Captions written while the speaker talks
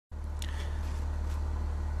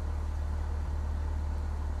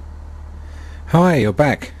Hi, you're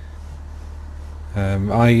back.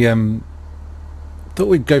 I thought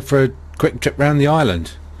we'd go for a quick trip around the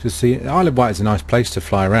island. Just the Isle of Wight is a nice place to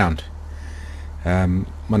fly around.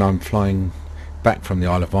 When I'm flying back from the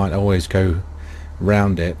Isle of Wight, I always go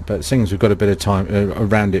round it. But seeing as we've got a bit of time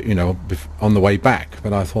around it, on the way back.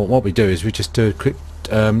 But I thought what we do is we just do a quick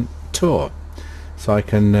tour, so I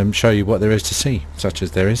can show you what there is to see, such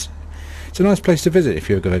as there is. It's a nice place to visit if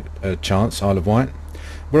you've got a chance, Isle of Wight.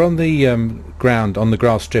 We're on the ground, on the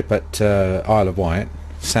grass strip at Isle of Wight,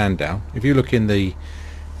 Sandown. If you look in the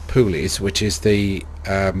Poolies, which is the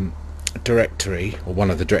directory, or one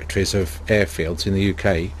of the directories of airfields in the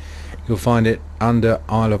UK, you'll find it under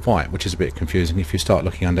Isle of Wight, which is a bit confusing if you start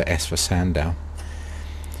looking under S for Sandown.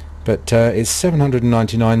 But it's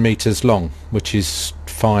 799 metres long, which is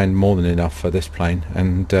fine, more than enough for this plane,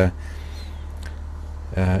 and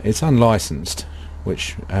it's unlicensed,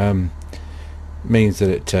 which means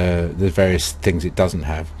that there's various things it doesn't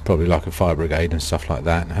have, probably like a fire brigade and stuff like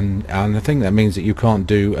that, and I think that means that you can't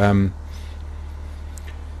do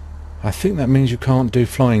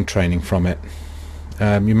flying training from it.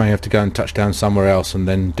 You may have to go and touch down somewhere else and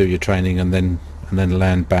then do your training and then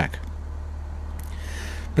land back.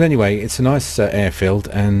 But anyway, it's a nice airfield,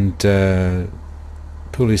 and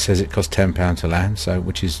Pooley says it costs £10 to land, so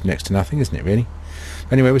which is next to nothing, isn't it, really?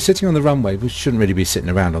 Anyway, we're sitting on the runway. We shouldn't really be sitting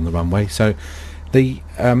around on the runway. So the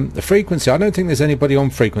frequency, I don't think there's anybody on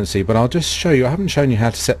frequency, but I'll just show you. I haven't shown you how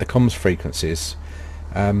to set the comms frequencies.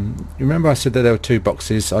 You remember I said that there were two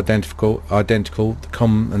boxes, identical, the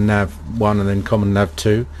com and nav 1 and then com and nav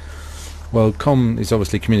 2. Well, com is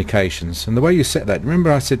obviously communications, and the way you set that,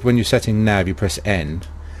 remember I said when you're setting nav you press N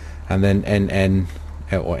and then NN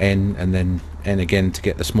or N and then N again to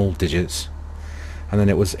get the small digits. And then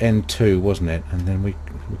it was N2, wasn't it? And then we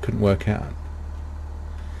couldn't work out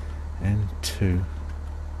N2.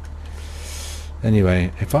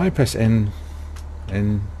 Anyway, if I press if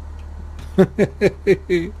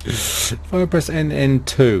I press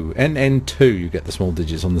NN2, you get the small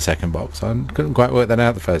digits on the second box. I couldn't quite work that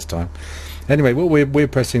out the first time. Anyway, well, we're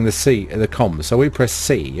pressing the C, the comms. So we press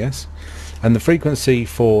C, yes. And the frequency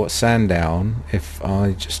for Sandown, if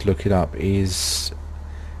I just look it up, is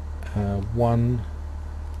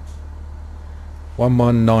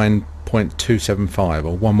 119.275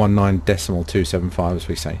 or 119.275 as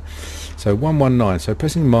we say. So 119, so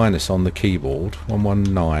pressing minus on the keyboard,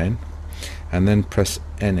 119, and then press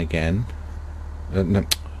N again, no,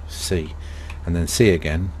 C, and then C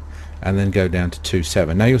again, and then go down to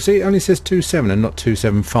 27. Now you'll see it only says 27 and not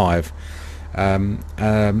 275, and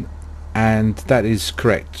that is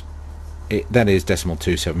correct. That is decimal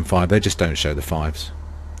 275. They just don't show the fives.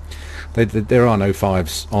 There are no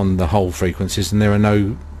fives on the whole frequencies, and there are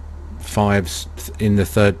no fives in the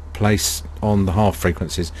third place on the half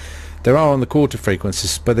frequencies. There are on the quarter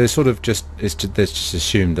frequencies, but they're sort of just there's just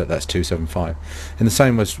assumed that that's 275. And the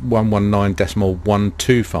same as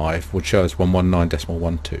 119.125 would show us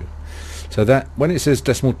 119.12. So that when it says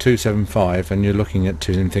decimal 275 and you're looking at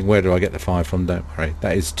 2 and think, where do I get the 5 from? Don't worry,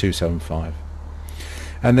 that is 275.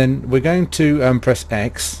 And then we're going to press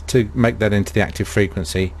X to make that into the active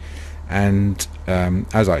frequency. And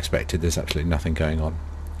as I expected, there's absolutely nothing going on.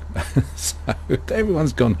 So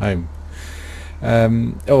everyone's gone home,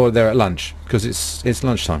 or they're at lunch, because it's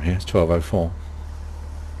lunchtime here. It's 12:04.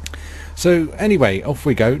 So anyway, off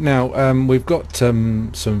we go. Now we've got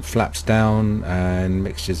some flaps down and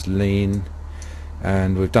mixtures lean,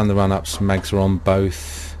 and we've done the run-ups. Mags are on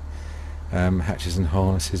both. Hatches and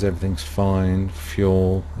harnesses, everything's fine.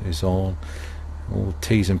 Fuel is on. All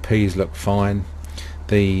T's and P's look fine.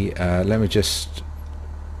 Let me just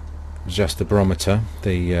adjust the barometer,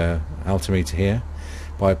 the altimeter here,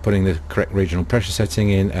 by putting the correct regional pressure setting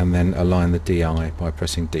in, and then align the DI by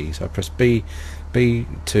pressing D. So I press B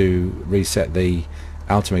to reset the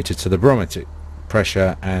altimeter to the barometric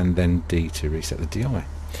pressure, and then D to reset the DI.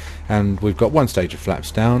 And we've got one stage of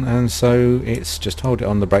flaps down, and so it's just hold it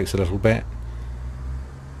on the brakes a little bit,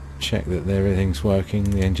 check that everything's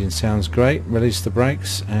working, the engine sounds great, release the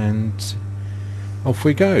brakes, and off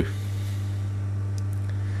we go.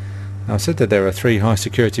 Now I said that there are 3 high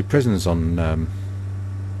security prisons on the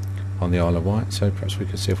Isle of Wight, so perhaps we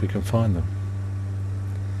could see if we can find them.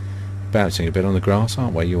 Bouncing a bit on the grass,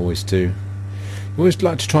 aren't we? You always do. You always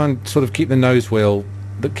like to try and sort of keep the nose wheel,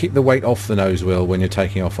 keep the weight off the nose wheel when you're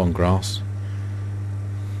taking off on grass.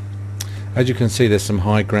 As you can see, there's some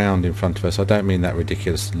high ground in front of us. I don't mean that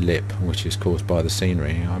ridiculous lip which is caused by the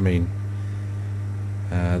scenery. I mean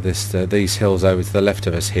these hills over to the left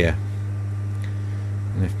of us here.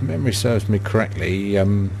 And if memory serves me correctly,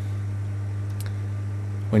 when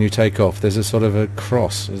you take off there's a sort of a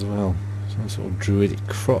cross as well, some sort of Druidic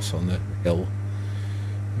cross on the hill,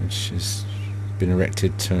 which has been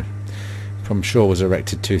erected to, I'm sure was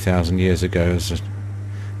erected 2,000 years ago as an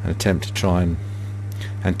attempt to try and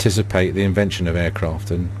anticipate the invention of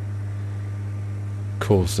aircraft and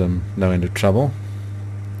cause them no end of trouble.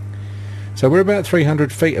 So we're about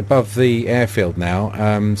 300 feet above the airfield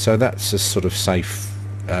now, so that's a sort of safe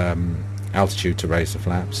altitude to raise the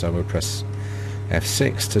flaps. So we'll press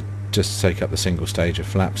F6 to just take up the single stage of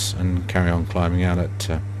flaps and carry on climbing out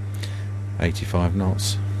at 85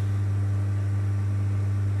 knots.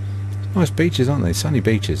 Nice beaches, aren't they? Sunny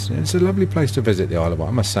beaches. It's a lovely place to visit, the Isle of Wight,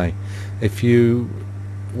 I must say. If you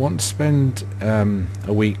want to spend a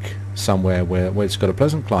week somewhere where it's got a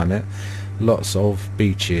pleasant climate, lots of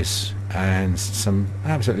beaches and some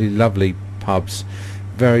absolutely lovely pubs,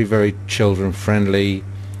 very, very children friendly,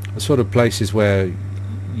 the sort of places where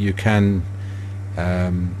you can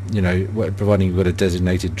you know, providing you've got a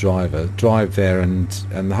designated driver, drive there and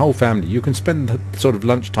the whole family, you can spend the sort of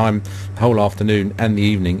lunchtime, the whole afternoon and the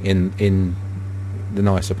evening in the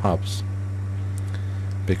nicer pubs,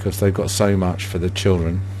 because they've got so much for the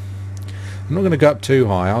children. I'm not going to go up too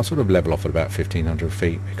high, I'll sort of level off at about 1,500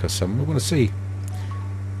 feet because we want to see.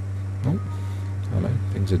 Oh, hello,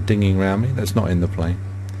 things are dinging around me. That's not in the plane,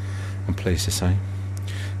 I'm pleased to say.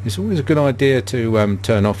 It's always a good idea to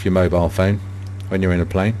turn off your mobile phone when you're in a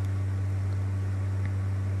plane.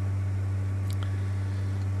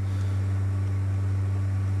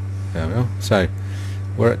 There we are. So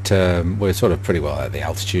we're at we're sort of pretty well at the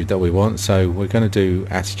altitude that we want, so we're going to do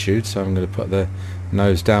attitude. So I'm going to put the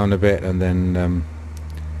nose down a bit and then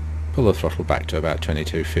pull the throttle back to about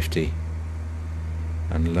 2250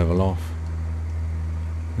 and level off.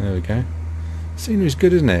 There we go. Scenery's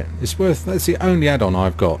good, isn't it? It's worth. That's the only add-on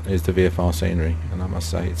I've got, is the VFR scenery, and I must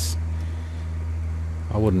say it's.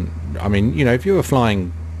 I mean, you know, if you were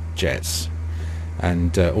flying jets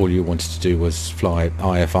and all you wanted to do was fly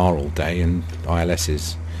IFR all day and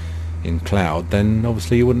ILSs in cloud, then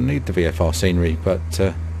obviously you wouldn't need the VFR scenery, but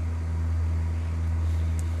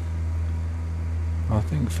I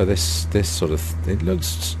think for this sort of, it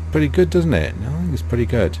looks pretty good, doesn't it? I think it's pretty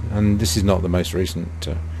good, and this is not the most recent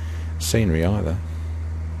scenery either.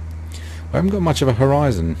 I haven't got much of a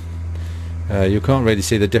horizon. You can't really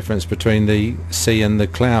see the difference between the sea and the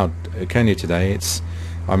cloud, can you today?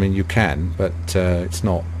 I mean, you can, but it's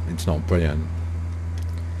not brilliant.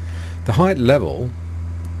 The height level,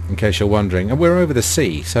 in case you're wondering, and we're over the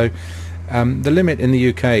sea, so the limit in the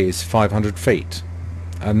UK is 500 feet,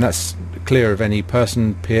 and that's clear of any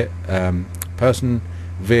person,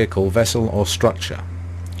 vehicle, vessel or structure.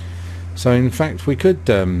 So in fact we could,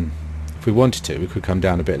 if we wanted to, we could come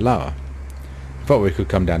down a bit lower. But we could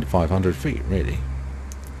come down to 500 feet really.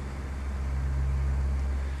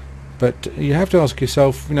 But you have to ask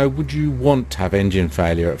yourself, you know, would you want to have engine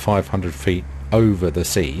failure at 500 feet over the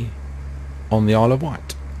sea on the Isle of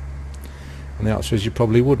Wight? And the answer is you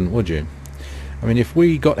probably wouldn't, would you? I mean, if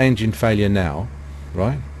we got engine failure now,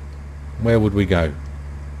 right, where would we go?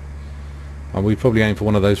 And we'd probably aim for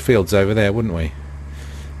one of those fields over there, wouldn't we?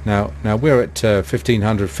 Now we're at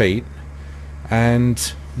 1,500 feet,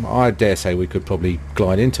 and I dare say we could probably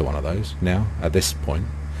glide into one of those now at this point.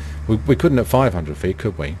 We couldn't at 500 feet,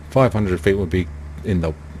 could we? 500 feet would be in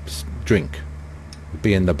the drink, would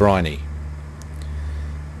be in the briny.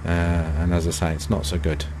 And as I say, it's not so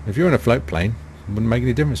good. If you're in a float plane, it wouldn't make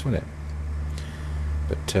any difference, would it?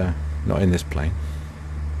 But not in this plane.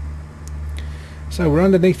 So we're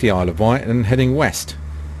underneath the Isle of Wight and heading west.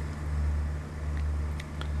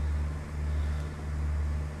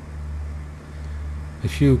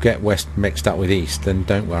 If you get west mixed up with east, then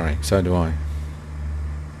don't worry, so do I.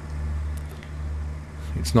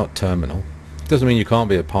 It's not terminal. Doesn't mean you can't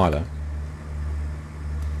be a pilot.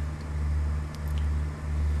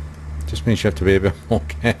 Just means you have to be a bit more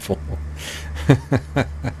careful.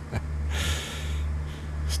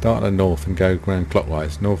 Start at the north and go round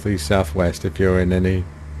clockwise, north, east, south, west, if you're in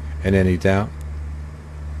any doubt.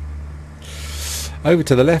 Over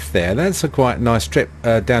to the left there, that's a quite nice trip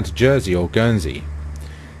down to Jersey or Guernsey.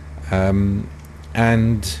 And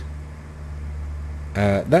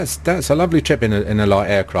that's a lovely trip in a light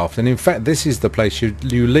aircraft, and in fact this is the place you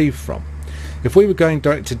leave from. If we were going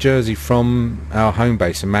direct to Jersey from our home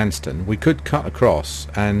base in Manston, we could cut across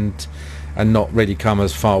and not really come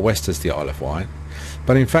as far west as the Isle of Wight.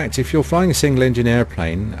 But in fact, if you're flying a single engine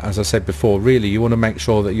airplane, as I said before, really you want to make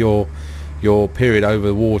sure that your period over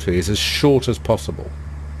the water is as short as possible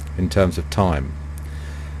in terms of time.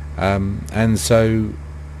 And so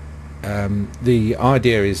the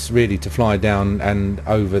idea is really to fly down and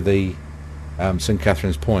over the St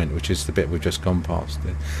Catherine's Point, which is the bit we've just gone past,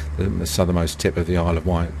 the southernmost tip of the Isle of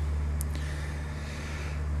Wight,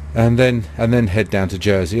 and then head down to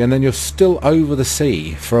Jersey, and then you're still over the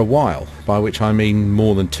sea for a while, by which I mean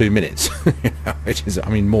more than 2 minutes, which is, I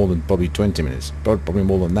mean, more than probably 20 minutes, probably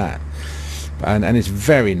more than that. And it's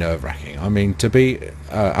very nerve-wracking. I mean, to be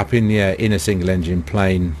up in the air in a single-engine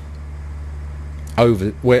plane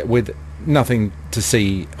over with nothing to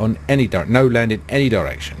see on any no land in any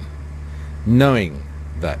direction, knowing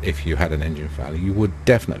that if you had an engine failure you would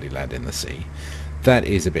definitely land in the sea, that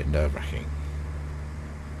is a bit nerve-wracking.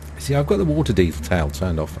 See, I've got the water detail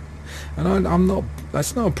turned off, and I'm not.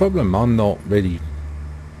 That's not a problem. I'm not really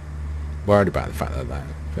worried about the fact that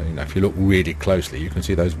but, you know, if you look really closely, you can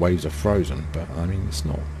see those waves are frozen. But I mean, it's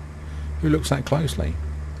not. Who looks that closely?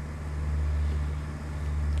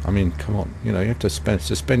 I mean, come on. You know, you have to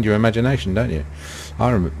suspend your imagination, don't you?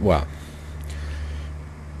 I remember. Well,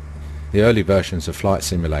 the early versions of Flight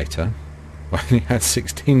Simulator only had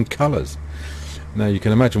 16 colours. Now you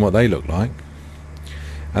can imagine what they look like.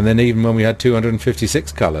 And then even when we had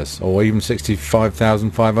 256 colours, or even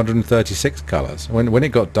 65,536 colours, when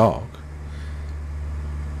it got dark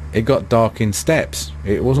in steps.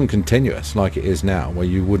 It wasn't continuous like it is now, where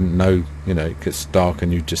you wouldn't know, you know, it gets dark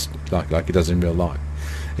and you just like it does in real life.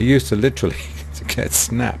 It used to literally to get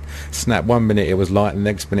snap. 1 minute it was light, and the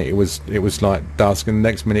next minute it was like dusk, and the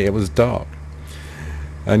next minute it was dark.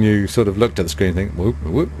 And you sort of looked at the screen and think, whoop,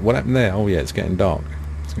 whoop, what happened there? Oh yeah, it's getting dark.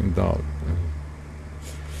 It's getting dark.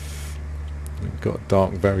 It got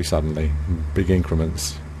dark very suddenly, big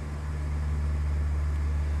increments.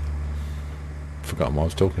 Forgotten what I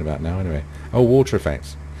was talking about now anyway. Oh, water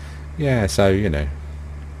effects. Yeah, so, you know,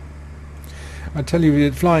 I tell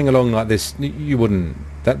you, flying along like this, you wouldn't,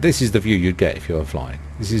 this is the view you'd get if you were flying.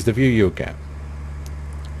 This is the view you'll get.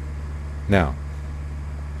 Now,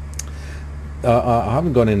 I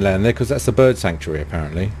haven't gone inland there because that's the bird sanctuary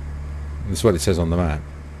apparently. That's what it says on the map.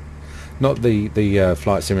 Not the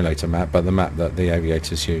Flight Simulator map, but the map that the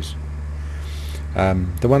aviators use.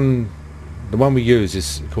 The one we use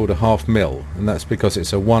is called a half mil, and that's because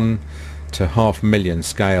it's a 1 to half million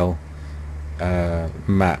scale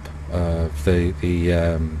map of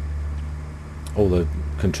all the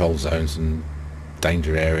control zones and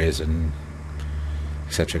danger areas and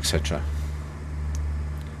etc, etc.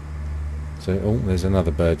 So, oh, there's another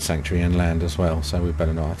bird sanctuary and land as well, so we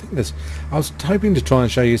better not. I think there's. I was hoping to try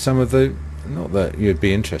and show you some of the, not that you'd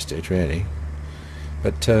be interested really,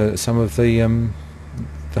 but some of the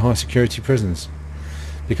high security prisons,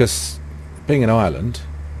 because being an island,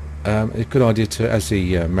 it's a good idea to, as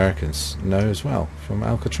the Americans know as well from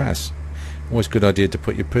Alcatraz, always a good idea to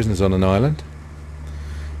put your prisoners on an island.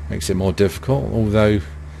 Makes it more difficult, although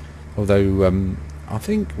I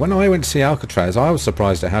think when I went to see Alcatraz, I was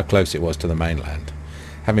surprised at how close it was to the mainland,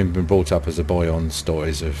 having been brought up as a boy on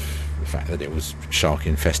stories of the fact that it was shark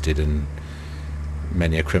infested and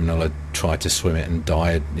many a criminal had tried to swim it and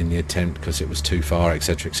died in the attempt because it was too far,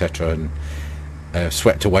 etc, etc, and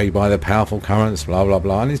swept away by the powerful currents, blah blah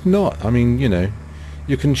blah. And it's not. I mean, you know,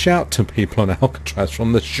 you can shout to people on Alcatraz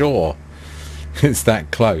from the shore. It's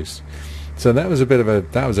that close. So that was a bit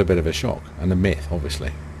of a shock and a myth,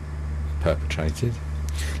 obviously, perpetrated.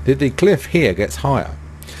 The cliff here gets higher.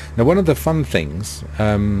 Now, one of the fun things,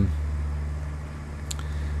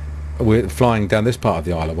 we're flying down this part of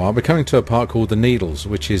the Isle of Wight. We're coming to a part called the Needles,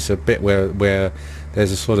 which is a bit where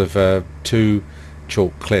there's a sort of two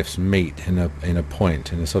chalk cliffs meet in a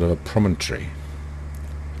point, in a sort of a promontory.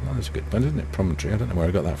 Oh, that's a good one, isn't it? Promontory. I don't know where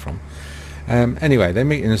I got that from. Anyway, they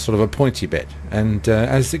meet in a sort of a pointy bit, and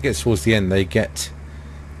as it gets towards the end, they get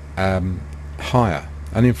higher.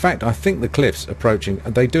 And in fact, I think the cliffs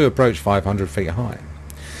they do approach 500 feet high.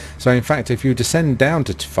 So in fact, if you descend down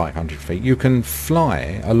to 500 feet, you can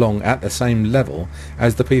fly along at the same level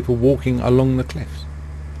as the people walking along the cliffs.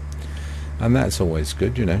 And that's always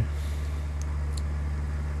good, you know.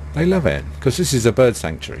 They love it, because this is a bird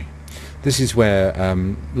sanctuary. This is where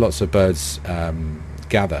lots of birds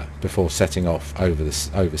gather before setting off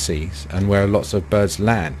overseas, and where lots of birds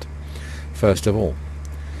land, first of all.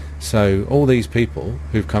 So all these people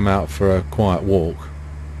who've come out for a quiet walk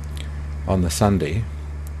on the Sunday,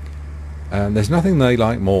 there's nothing they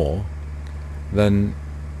like more than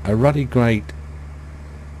a ruddy great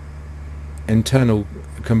internal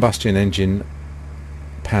combustion engine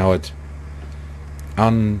powered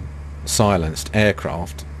unsilenced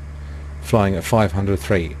aircraft flying at 500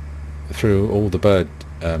 feet through all the bird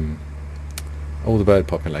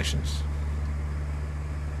populations.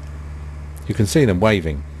 You can see them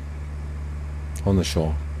waving on the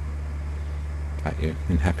shore at you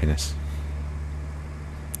in happiness.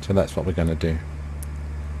 So that's what we're going to do.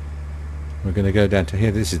 We're going to go down to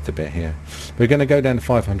here. This is the bit here. We're going to go down to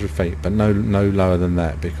 500 feet, but no lower than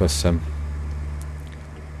that, because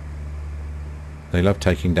they love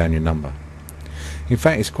taking down your number. In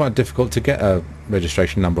fact, it's quite difficult to get a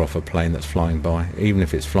registration number off a plane that's flying by, even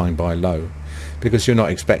if it's flying by low, because you're not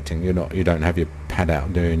expecting. You don't have your pad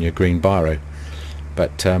out doing your green biro.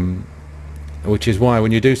 But which is why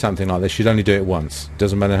when you do something like this, you'd only do it once.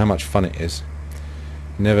 Doesn't matter how much fun it is.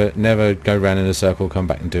 Never go round in a circle, come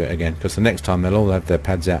back and do it again, because the next time they'll all have their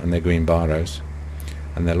pads out and their green biros,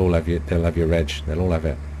 and they'll have your reg, they'll all have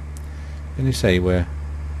it. And you see we're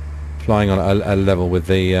flying on a level with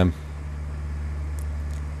the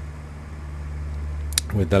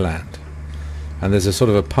land, and there's a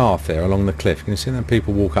sort of a path there along the cliff. Can you see that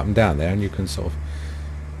people walk up and down there, and you can sort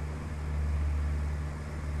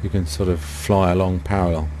of fly along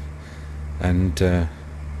parallel and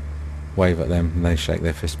wave at them, and they shake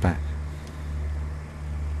their fist back.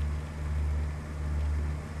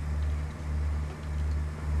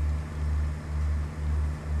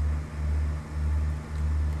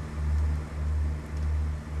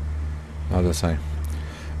 As I say,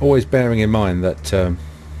 always bearing in mind that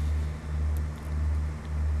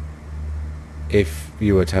if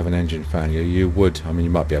you were to have an engine failure, you would, I mean,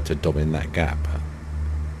 you might be able to dob in that gap, but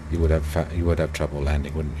you would have trouble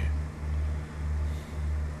landing, wouldn't you?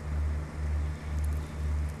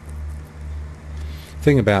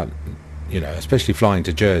 Thing about, especially flying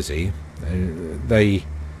to Jersey, there's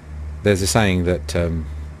a saying that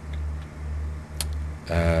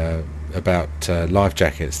about life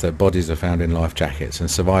jackets, that bodies are found in life jackets and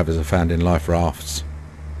survivors are found in life rafts,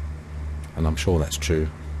 and I'm sure that's true,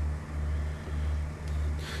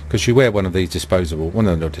 because you wear one of these disposable, well,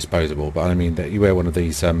 no, not disposable, but I mean that you wear one of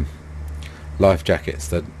these life jackets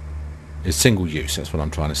that is single use, that's what I'm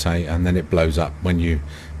trying to say, and then it blows up when you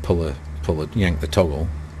yank the toggle,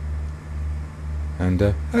 and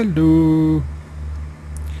hello.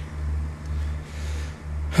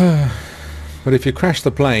 But if you crash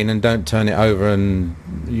the plane and don't turn it over, and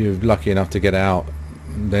you're lucky enough to get out,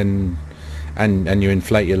 then and you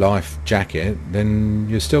inflate your life jacket, then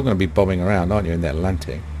you're still going to be bobbing around, aren't you, in the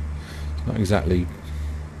Atlantic? It's not exactly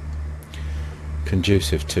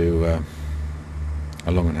conducive to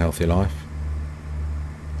a long and healthy life.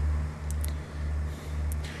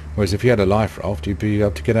 Whereas if you had a life raft, you'd be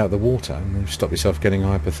able to get out of the water and stop yourself getting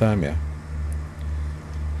hypothermia.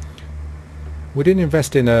 We didn't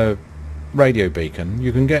invest in a radio beacon.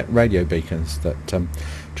 You can get radio beacons that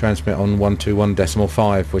transmit on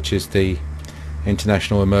 121.5, which is the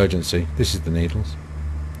international emergency. This is the needles.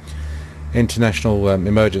 International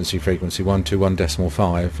emergency frequency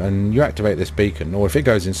 121.5, and you activate this beacon, or if it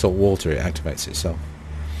goes in salt water, it activates itself,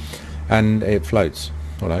 and it floats.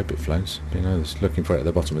 Well, I hope it floats. It's looking for it at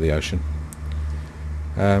the bottom of the ocean.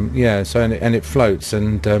 Yeah, so and it floats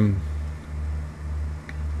and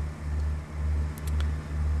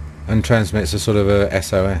transmits a sort of a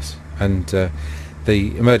SOS, and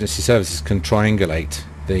the emergency services can triangulate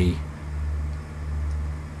the.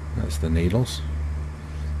 That's the needles.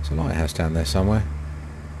 There's a lighthouse down there somewhere.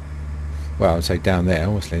 Well, I would say down there.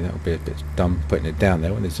 Obviously, that would be a bit dumb putting it down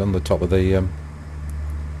there when it's on the top of the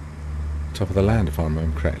land, if I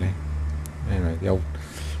remember correctly. Anyway, the old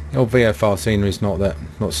VFR scenery is not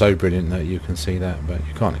so brilliant that you can see that, but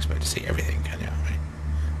you can't expect to see everything, can you? I mean,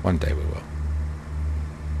 one day we will.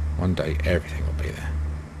 One day everything will be there.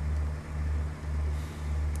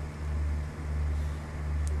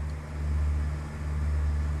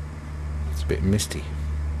 It's a bit misty.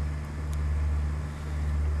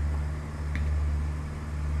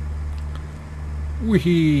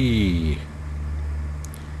 Whee!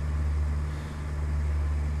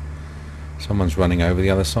 Someone's running over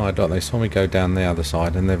the other side. Look, they saw me go down the other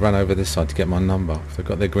side and they've run over this side to get my number. They've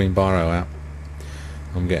got their green biro out.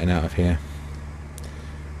 I'm getting out of here.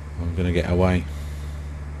 I'm going to get away.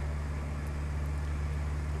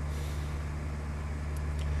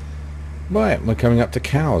 Right, we're coming up to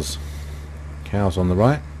Cowes. Cowes on the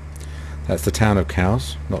right. That's the town of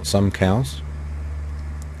Cowes, not some cows.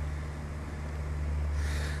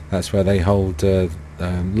 That's where they hold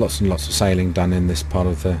lots and lots of sailing done in this part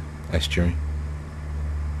of the estuary.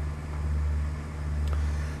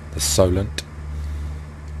 The Solent.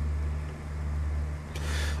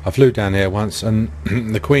 I flew down here once, and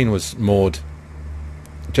the Queen was moored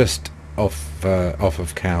just off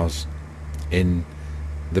of Cowes in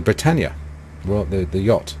the Britannia, well, the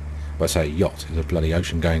yacht. Well, I say yacht, it's a bloody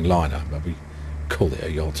ocean-going liner, but we call it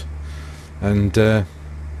a yacht. And her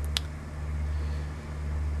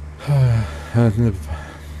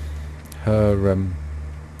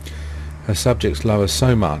her subjects lower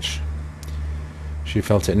so much, she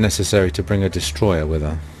felt it necessary to bring a destroyer with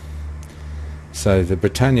her. So the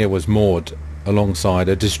Britannia was moored alongside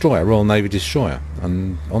a destroyer, Royal Navy destroyer,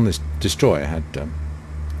 and on this destroyer had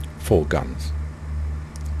 4 guns.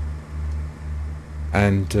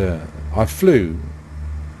 And I flew.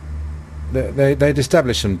 They'd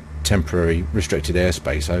established some temporary restricted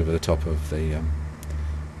airspace over the top of the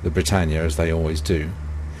Britannia, as they always do.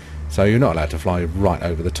 So you're not allowed to fly right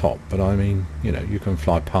over the top, but I mean, you know, you can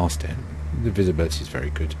fly past it. The visibility is very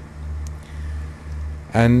good.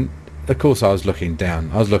 And of course I was looking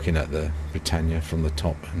down. I was looking at the Britannia from the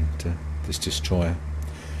top and this destroyer.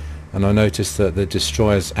 And I noticed that the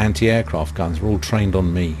destroyer's anti-aircraft guns were all trained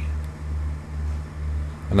on me.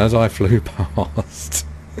 And as I flew past,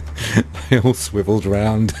 they all swiveled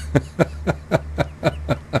round.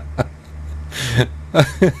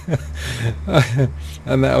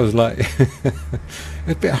 And that was like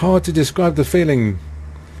a bit hard to describe the feeling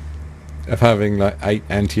of having like 8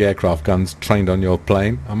 anti-aircraft guns trained on your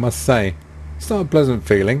plane. I must say, it's not a pleasant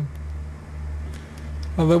feeling.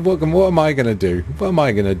 I thought, what am I going to do? What am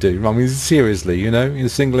I going to do? I mean, seriously, you know, in a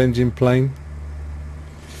single engine plane,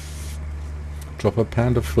 drop a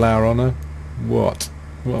pound of flour on her? What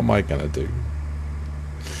am I going to do?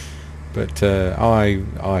 But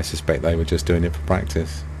I suspect they were just doing it for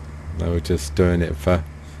practice. They were just doing it for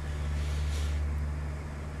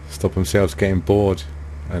stop themselves getting bored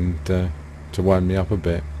and to wind me up a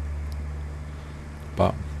bit.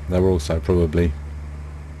 But they were also probably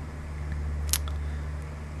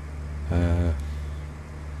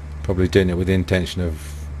doing it with the intention of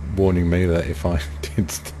warning me that if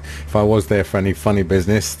I was there for any funny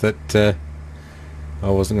business, that I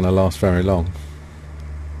wasn't going to last very long.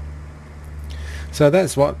 So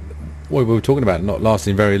that's what we were talking about, not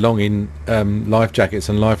lasting very long in life jackets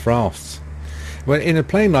and life rafts. Well, in a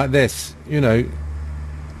plane like this, you know,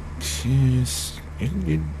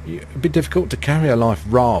 it'd be difficult to carry a life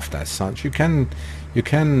raft as such. You can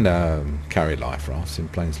carry life rafts in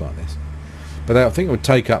planes like this, but I think it would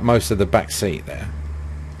take up most of the back seat there,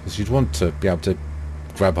 because you'd want to be able to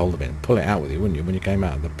grab hold of it and pull it out with you, wouldn't you, when you came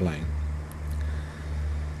out of the plane?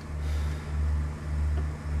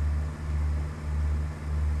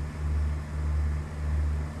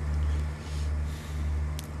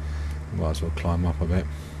 Might as well climb up a bit,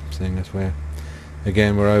 seeing as we're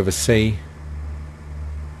over sea.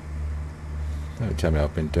 Don't tell me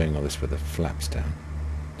I've been doing all this with the flaps down.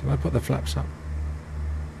 Did I put the flaps up?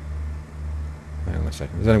 Hang on a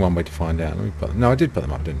second. There's only one way to find out. Let me put them. No, I did put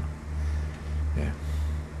them up, didn't I? Yeah.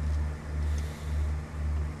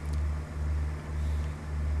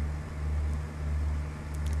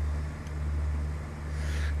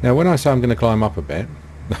 Now, when I say I'm going to climb up a bit,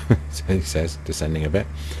 so he says, descending a bit,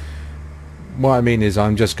 what I mean is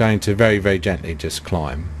I'm just going to very, very gently just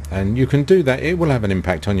climb. And you can do that. It will have an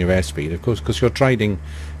impact on your airspeed, of course, because you're trading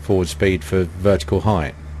forward speed for vertical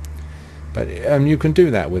height. But you can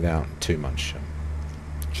do that without too much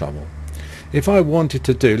trouble. If I wanted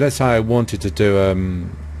to do, let's say I wanted to do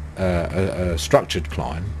a structured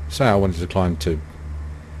climb, say I wanted to climb to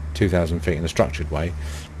 2,000 feet in a structured way,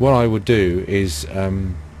 what I would do is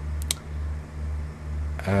the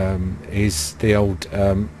old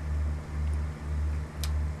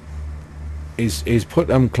is put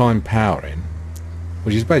climb power in,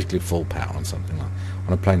 which is basically full power on something like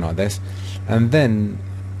on a plane like this, and then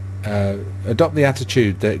adopt the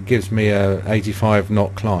attitude that gives me a 85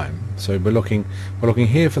 knot climb. So we're looking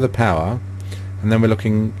here for the power, and then we're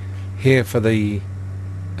looking here for the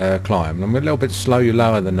climb. And we're a little bit slow, you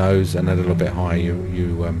lower the nose, and a little bit higher,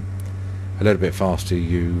 you a little bit faster,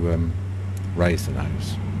 you raise the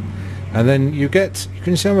nose, and then you can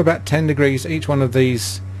see I'm about 10 degrees. Each one of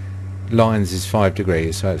these lines is 5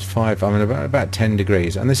 degrees, so it's 5. I mean about 10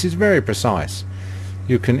 degrees, and this is very precise.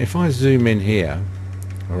 You can, if I zoom in here,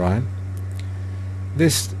 all right,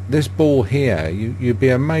 this ball here, you'd be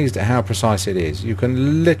amazed at how precise it is. You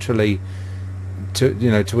can literally,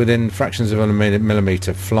 to within fractions of a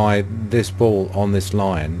millimeter, fly this ball on this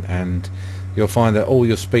line, and you'll find that all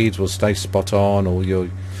your speeds will stay spot on, or your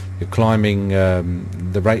climbing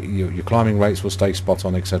the rate, your climbing rates will stay spot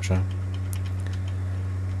on, etc.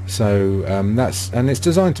 So it's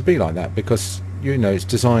designed to be like that, because it's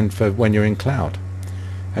designed for when you're in cloud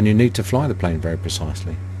and you need to fly the plane very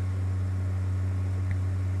precisely.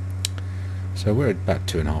 So we're at about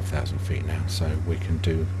 2,500 feet now, so we can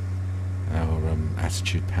do our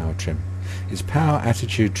attitude power trim. It's power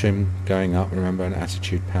attitude trim going up, remember, and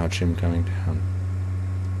attitude power trim going down.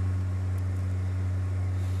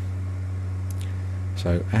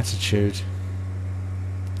 So attitude.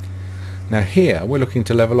 Now here we're looking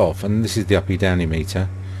to level off, and this is the uppy downy meter,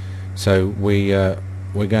 so we're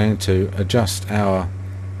going to adjust our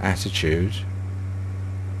attitude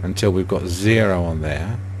until we've got 0 on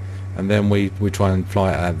there, and then we try and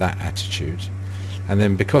fly at that attitude, and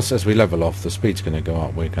then because as we level off the speed's going to go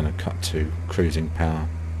up, we're going to cut to cruising power,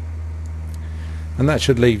 and that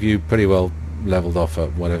should leave you pretty well leveled off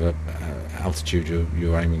at whatever altitude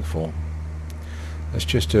you're aiming for. Let's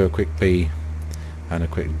just do a quick B and a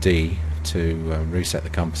quick D to reset the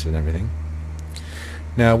compass and everything.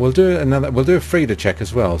 Now we'll do a feeder check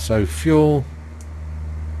as well. So fuel,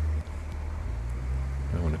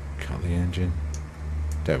 I want to cut the engine,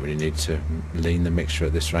 don't really need to lean the mixture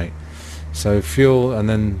at this rate. So fuel, and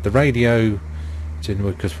then the radio, didn't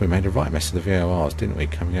we, because we made a right mess of the VORs, didn't we,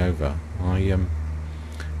 coming over. I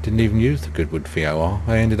didn't even use the Goodwood VOR.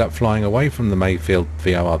 I ended up flying away from the Mayfield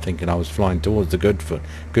VOR thinking I was flying towards the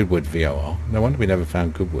Goodwood VOR. No wonder we never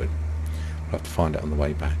found Goodwood. I'll have to find it on the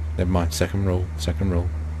way back. Never mind, second rule.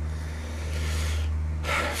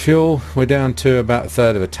 Fuel, we're down to about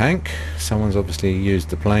 1/3 of a tank. Someone's obviously used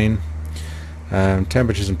the plane.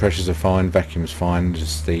 Temperatures and pressures are fine, vacuum's fine,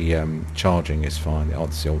 just the charging is fine.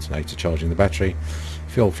 It's the alternator charging the battery.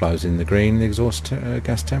 Fuel flows in the green, the exhaust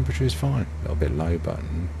gas temperature is fine. A little bit low, but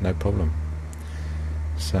no problem.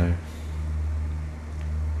 So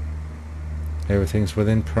everything's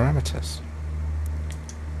within parameters.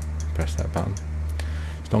 Press that button.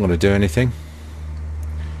 It's not going to do anything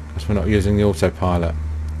because we're not using the autopilot.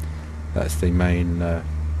 That's the main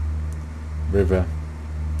river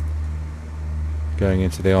going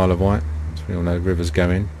into the Isle of Wight. As we all know, rivers go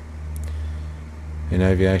in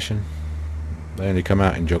aviation. They only come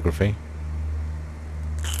out in geography.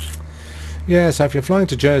 Yeah, so if you're flying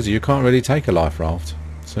to Jersey, you can't really take a life raft.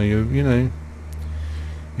 So you know,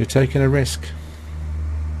 you're taking a risk.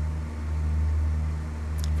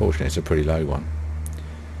 Fortunately, it's a pretty low one.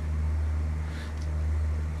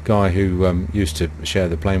 Guy who used to share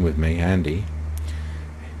the plane with me, Andy,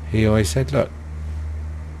 he always said, look,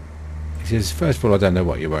 he says, first of all, I don't know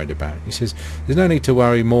what you're worried about. He says, there's no need to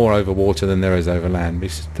worry more over water than there is over land.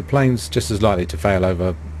 Because the plane's just as likely to fail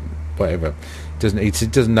over whatever.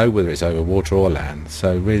 It doesn't know whether it's over water or land.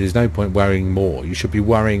 So really, there's no point worrying more. You should be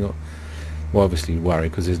worrying, well, obviously worry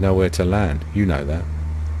because there's nowhere to land. You know that.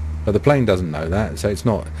 But the plane doesn't know that, so it's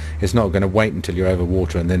not going to wait until you're over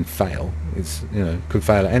water and then fail. It's, you know, could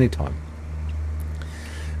fail at any time.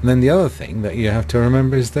 And then the other thing that you have to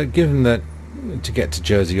remember is that given that to get to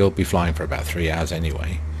Jersey you'll be flying for about 3 hours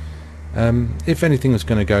anyway, if anything was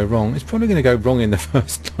going to go wrong, it's probably going to go wrong in the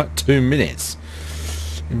first 2 minutes.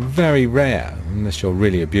 Very rare, unless you're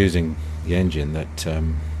really abusing the engine, that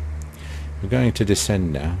we're going to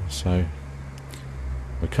descend now. So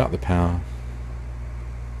we'll cut the power.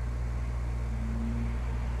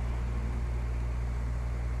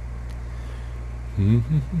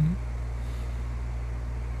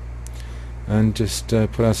 And just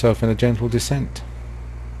put ourselves in a gentle descent.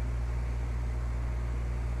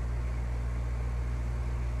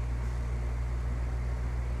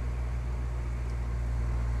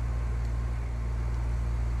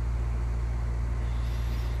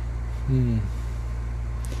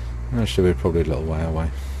 Actually, we're probably a little way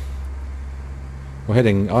away. We're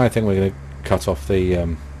heading, I think we're going to cut off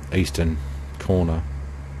the eastern corner.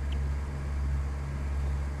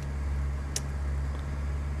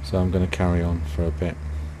 So I'm going to carry on for a bit.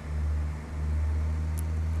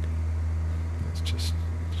 Let's just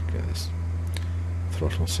get this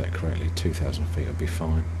throttle set correctly. 2,000 feet will be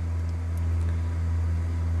fine.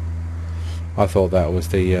 I thought that was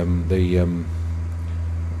the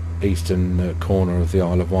eastern corner of the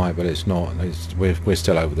Isle of Wight, but it's not. We're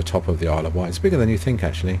still over the top of the Isle of Wight. It's bigger than you think,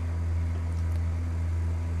 actually.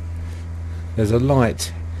 There's a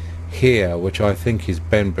light here which I think is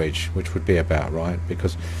Benbridge, which would be about right,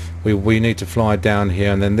 because we need to fly down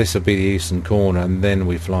here, and then this will be the eastern corner, and then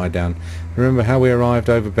we fly down. Remember how we arrived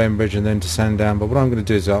over Benbridge and then to Sandown? But what I'm going to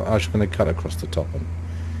do is I'm just going to cut across the top and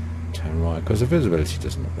turn right, because the visibility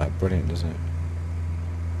doesn't look that brilliant, does it?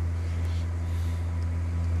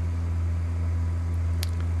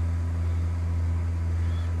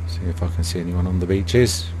 See if I can see anyone on the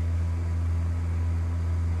beaches.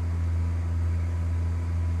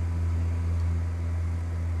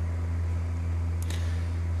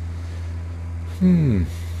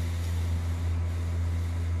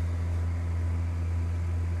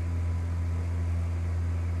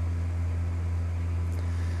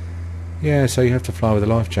 Yeah, so you have to fly with a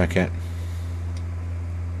life jacket.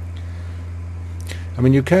 I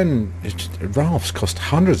mean, you can. Rafts cost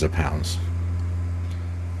hundreds of pounds.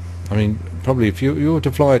 I mean, probably if you were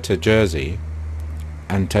to fly to Jersey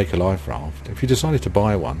and take a life raft, if you decided to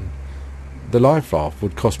buy one, the life raft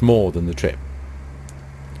would cost more than the trip.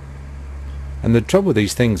 And the trouble with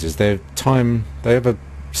these things is they have a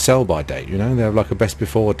sell-by date, you know, they have like a best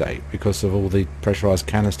before date because of all the pressurized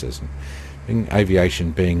canisters, and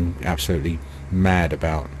aviation being absolutely mad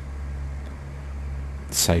about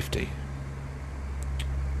safety.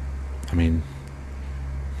 I mean,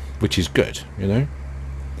 which is good, you know,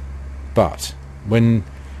 but when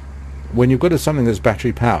you've got something that's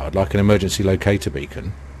battery powered, like an emergency locator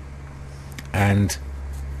beacon, and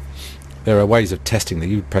there are ways of testing that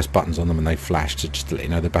you press buttons on them and they flash to just let you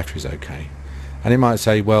know the battery's okay, and it might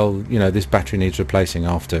say, well, you know, this battery needs replacing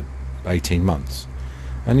after 18 months,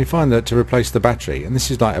 and you find that to replace the battery, and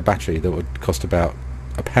this is like a battery that would cost about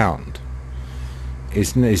 £1,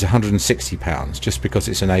 is £160 just because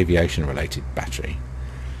it's an aviation related battery,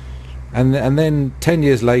 and then 10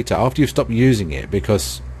 years later, after you've stopped using it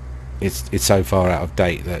because it's so far out of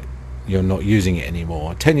date that you're not using it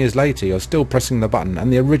anymore, 10 years later you're still pressing the button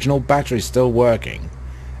and the original battery's still working,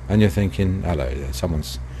 and you're thinking, hello,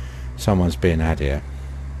 someone's being had here.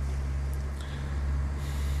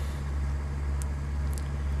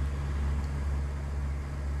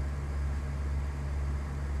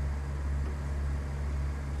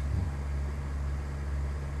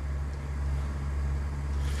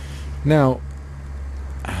 Now,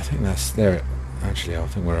 I think that's there. Actually, I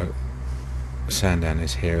think we're Sandown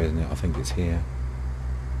is here, isn't it? I think it's here.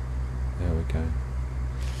 There we go.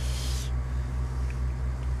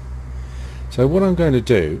 So what I'm going to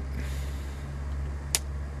do,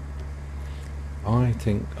 I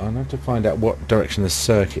think I'll have to find out what direction the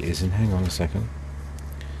circuit is in. Hang on a second.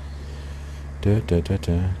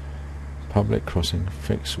 Public crossing,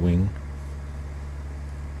 fixed wing.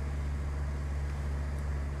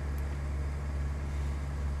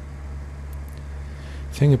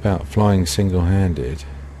 Thing about flying single-handed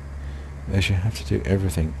is you have to do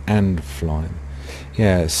everything and fly.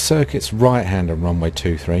 Yeah, circuit's right hand on runway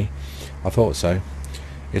 23. I thought so.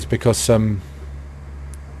 It's because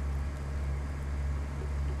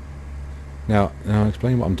now I'll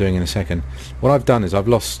explain what I'm doing in a second. What I've done is I've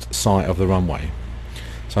lost sight of the runway,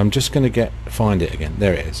 so I'm just going to find it again.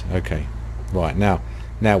 There it is. Okay, right, now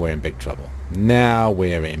we're in big trouble. Now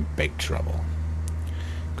we're in big trouble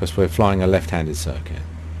because we're flying a left-handed circuit.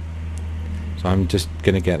 So I'm just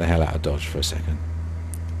going to get the hell out of Dodge for a second.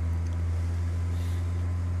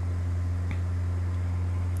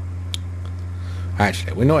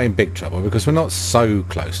 Actually, we're not in big trouble because we're not so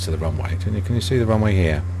close to the runway. Can you see the runway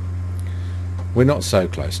here? We're not so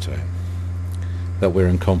close to it that we're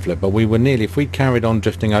in conflict, but we were nearly. If we carried on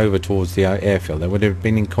drifting over towards the airfield, they would have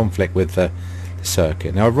been in conflict with the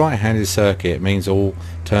circuit. Now, a right-handed circuit means all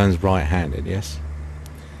turns right-handed, yes?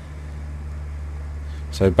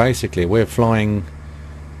 So basically we're flying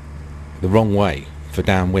the wrong way for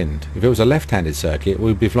downwind. If it was a left-handed circuit,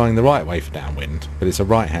 we'd be flying the right way for downwind, but it's a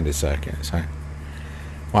right-handed circuit. So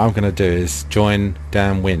what I'm going to do is join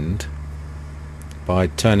downwind by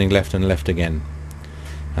turning left and left again,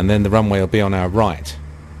 and then the runway will be on our right,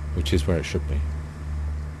 which is where it should be.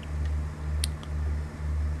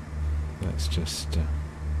 Let's just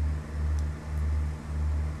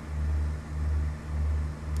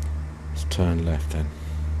let's turn left then.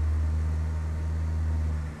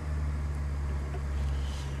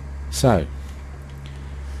 So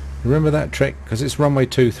remember that trick, because it's runway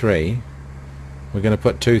 23, we're going to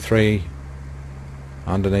put 23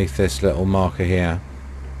 underneath this little marker here,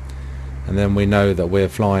 and then we know that we're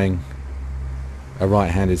flying a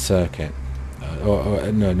right-handed circuit,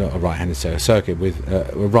 no, not a right-handed circuit with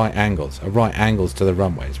right angles to the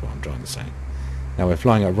runway is what I'm trying to say. Now we're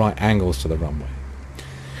flying at right angles to the runway.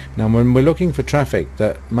 Now when we're looking for traffic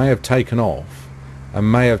that may have taken off and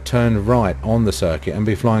may have turned right on the circuit and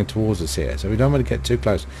be flying towards us here, so we don't want to get too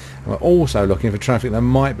close. And we're also looking for traffic that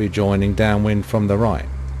might be joining downwind from the right.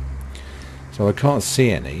 So I can't see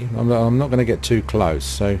any. I'm not going to get too close,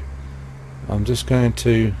 so I'm just going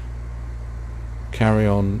to carry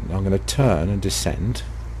on. I'm going to turn and descend,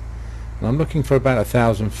 and I'm looking for about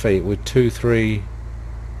 1,000 feet with 2-3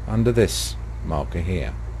 under this marker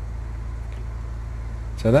here.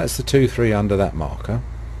 So that's the 2-3 under that marker,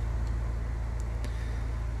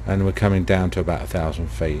 and we're coming down to about 1,000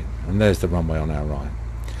 feet, and there's the runway on our right.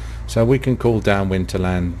 So we can call downwind to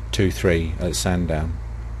land 2-3 at Sandown,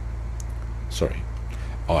 sorry,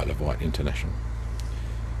 Isle of Wight International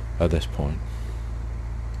at this point.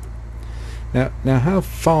 Now how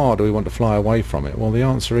far do we want to fly away from it? Well, the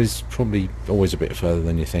answer is probably always a bit further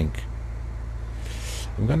than you think.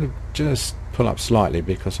 I'm going to just pull up slightly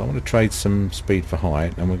because I want to trade some speed for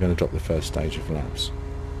height, and we're going to drop the first stage of flaps.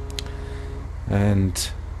 and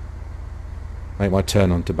make my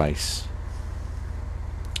turn onto base.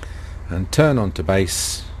 And turn onto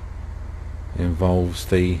base involves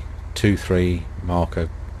the 2-3 marker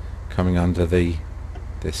coming under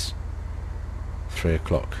this 3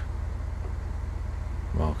 o'clock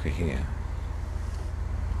marker here.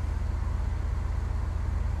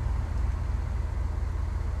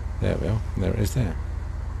 There we are, there it is there.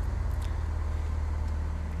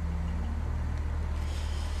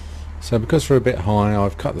 So because we're a bit high,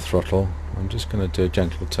 I've cut the throttle. I'm just going to do a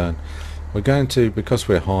gentle turn. We're going to, because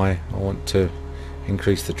we're high, I want to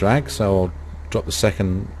increase the drag, so I'll drop the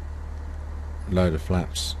second load of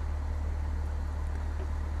flaps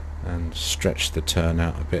and stretch the turn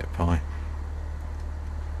out a bit by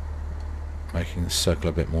making the circle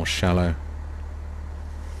a bit more shallow.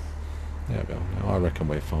 There we go. Now I reckon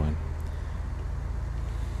we're fine.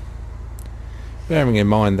 Bearing in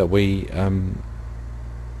mind that we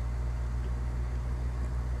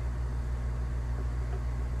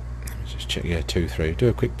just check, yeah, 2-3. Do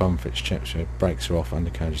a quick bum fix check so brakes are off,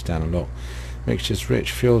 undercarriage is down a lot. Mixture's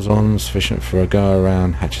rich, fuel's on, sufficient for a go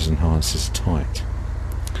around, hatches and harnesses tight.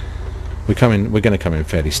 We're going to come in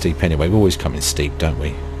fairly steep anyway. We always come in steep, don't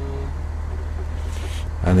we?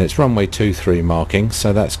 And it's runway 23 marking,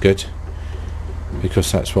 so that's good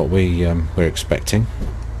because that's what we're expecting.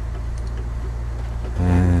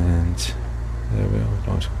 And there we are,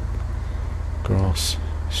 nice grass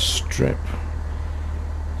strip.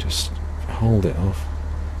 Just hold it off.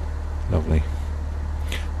 Lovely.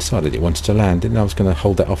 Decided it wanted to land. Didn't know I was going to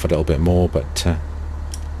hold that off a little bit more, but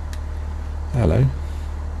hello.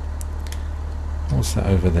 What's that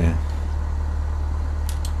over there?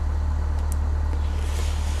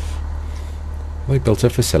 We built a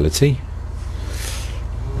facility.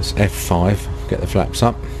 It's F5. Get the flaps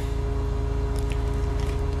up.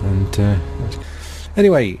 And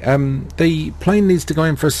anyway, the plane needs to go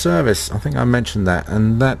in for a service. I think I mentioned that,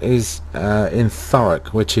 and that is in Thurrock,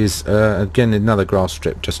 which is again another grass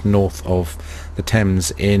strip just north of the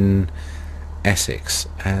Thames in Essex.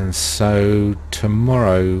 And so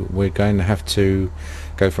tomorrow we're going to have to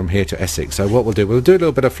go from here to Essex. So what we'll do a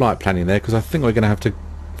little bit of flight planning there, because I think we're going to have to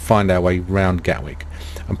find our way round Gatwick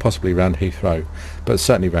and possibly round Heathrow, but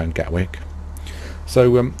certainly round Gatwick.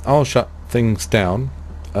 So I'll shut things down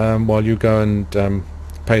while you go and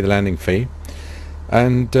pay the landing fee,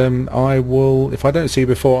 and I will, if I don't see you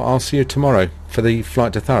before, I'll see you tomorrow for the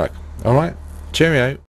flight to Thurrock. Alright, cheerio.